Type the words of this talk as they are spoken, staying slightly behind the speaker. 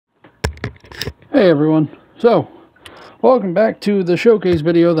Hey everyone, so welcome back to the showcase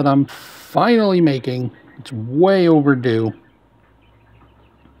video that I'm finally making. It's way overdue,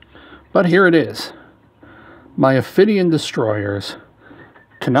 but here it is. My Ophydian destroyers,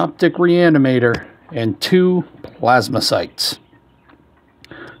 Canoptekh Reanimator, and 2 Plasmacytes.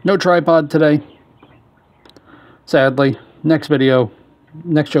 No tripod today, sadly. Next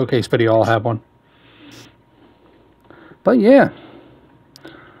showcase video I'll have one. But yeah,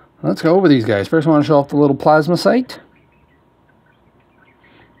 let's go over these guys. First I want to show off the little Plasmacyte.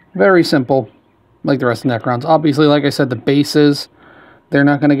 Very simple, like the rest of Necrons. Obviously, like I said, the bases, they're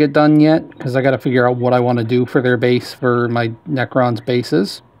not going to get done yet, because I got to figure out what I want to do for their base, for my Necrons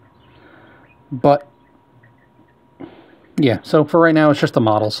bases. But, yeah, so for right now, it's just the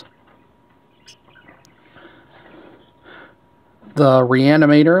models. The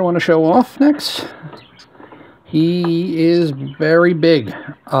Reanimator I want to show off next. He is very big,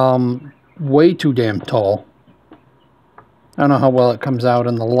 way too damn tall. I don't know how well it comes out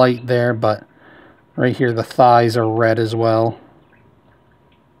in the light there, but right here the thighs are red as well.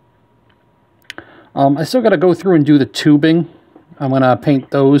 I still got to go through and do the tubing. I'm going to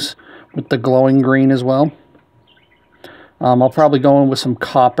paint those with the glowing green as well. I'll probably go in with some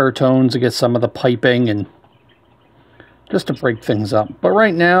copper tones to get some of the piping and just to break things up. But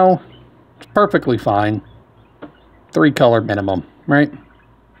right now, it's perfectly fine. 3 color minimum, right?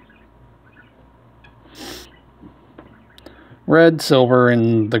 Red, silver,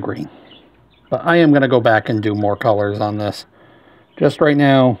 and the green. But I am going to go back and do more colors on this. Just right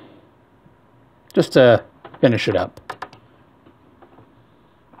now, just to finish it up.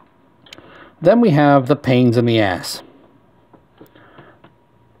 Then we have the pains in the ass.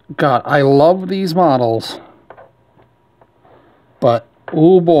 God, I love these models. But,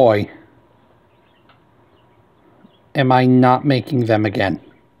 oh boy, am I not making them again.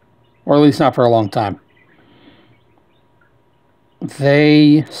 Or at least not for a long time.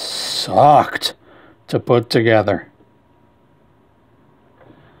 They sucked to put together.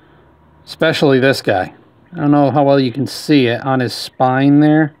 Especially this guy. I don't know how well you can see it on his spine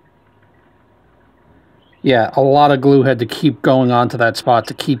there. Yeah, a lot of glue had to keep going onto that spot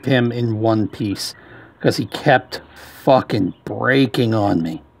to keep him in one piece. Because he kept fucking breaking on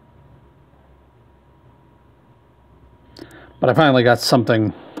me. But I finally got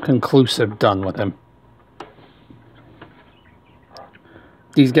something conclusive done with him.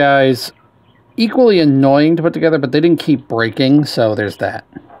 These guys, equally annoying to put together, but they didn't keep breaking, so there's that.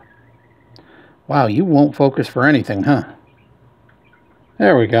 Wow, you won't focus for anything, huh?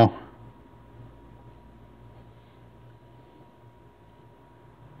 There we go.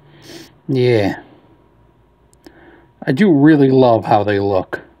 Yeah. I do really love how they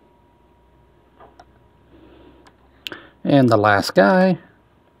look. And the last guy.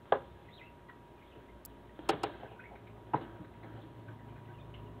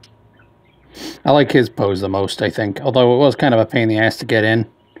 I like his pose the most, I think. Although it was kind of a pain in the ass to get in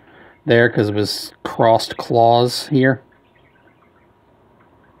there because of his crossed claws here.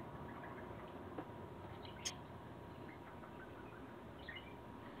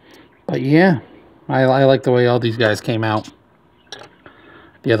 But yeah, I like the way all these guys came out.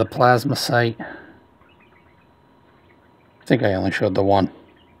 Yeah, the Plasmacyte. I think I only showed the one.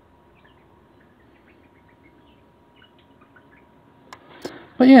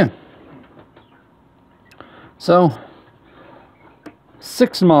 But yeah. So,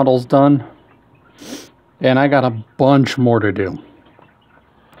 6 models done. And I got a bunch more to do.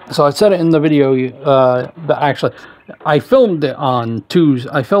 So I said it in the video, actually, I filmed it on Tuesday.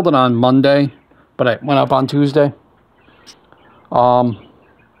 I filmed it on Monday, but it went up on Tuesday.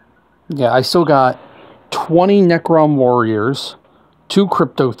 Yeah, I still got 20 Necron Warriors, 2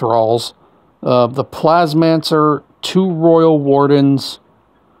 Crypto Thralls, the Plasmancer, 2 Royal Wardens,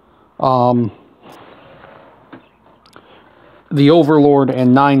 the Overlord,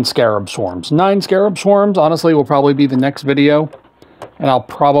 and 9 Scarab Swarms. 9 Scarab Swarms, honestly, will probably be the next video. And I'll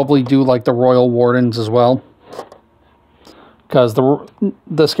probably do, like, the Royal Wardens as well. Because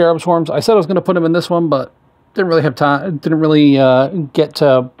the Scarab Swarms, I said I was going to put them in this one, but didn't really have time. Didn't really get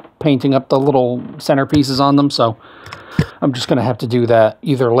to painting up the little centerpieces on them, so I'm just going to have to do that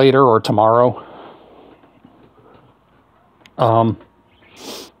either later or tomorrow.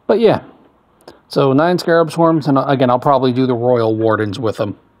 But yeah, so 9 Scarab Swarms, and again, I'll probably do the Royal Wardens with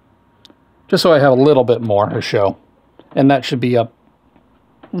them, just so I have a little bit more to show, and that should be up,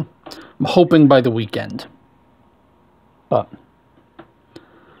 I'm hoping, by the weekend. But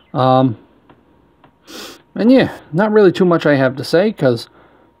and yeah, not really too much I have to say, because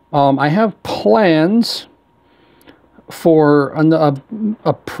I have plans for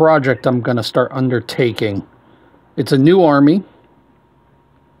a project I'm going to start undertaking. It's a new army.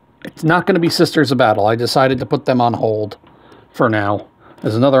 It's not going to be Sisters of Battle. I decided to put them on hold for now.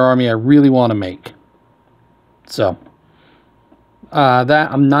 There's another army I really want to make. So,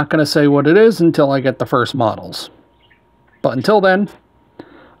 that I'm not going to say what it is until I get the first models. But until then,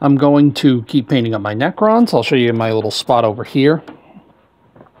 I'm going to keep painting up my Necrons. I'll show you my little spot over here.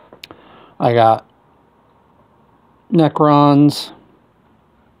 I got Necrons,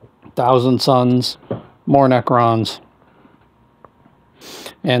 Thousand Suns, more Necrons,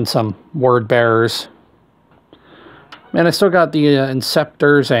 and some Word Bearers. And I still got the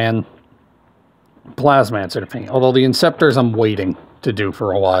Inceptors and Plasmacytes to paint. Although the Inceptors I'm waiting to do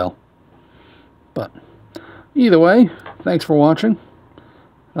for a while. But either way, thanks for watching.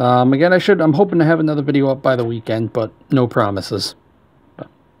 Again, I'm hoping to have another video up by the weekend, but no promises. But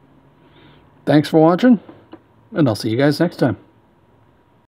thanks for watching, and I'll see you guys next time.